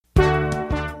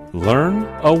Learn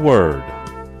a word.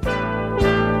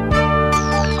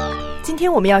 今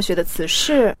天我们要学的词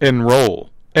是 Enroll.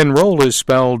 Enroll is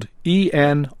spelled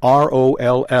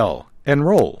E-N-R-O-L-L.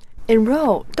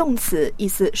 Enroll.Enroll, 动词，意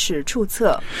思是注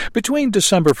册。Between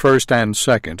December 1st and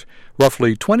 2nd,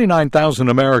 roughly 29,000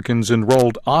 Americans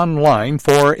enrolled online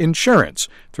for insurance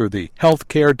through the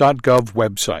healthcare.gov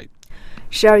website.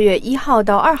 12月1号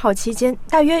到2号期间，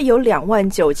大约有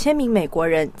29000名美国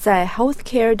人在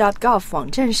healthcare.gov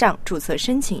网站上注册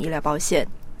申请医疗保险。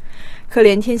可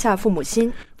怜天下父母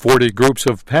心。40 groups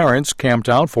of parents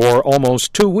camped out for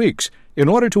almost 2 weeks in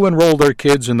order to enroll their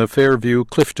kids in the Fairview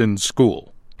Clifton School.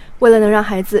为了能让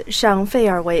孩子上费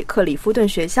尔维克里夫顿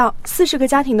学校，40个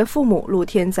家庭的父母露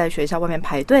天在学校外面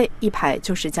排队，一排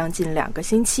就是将近2个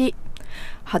星期。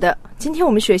好的，今天我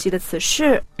们学习的词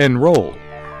是 Enroll,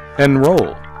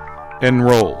 enroll,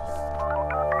 enroll.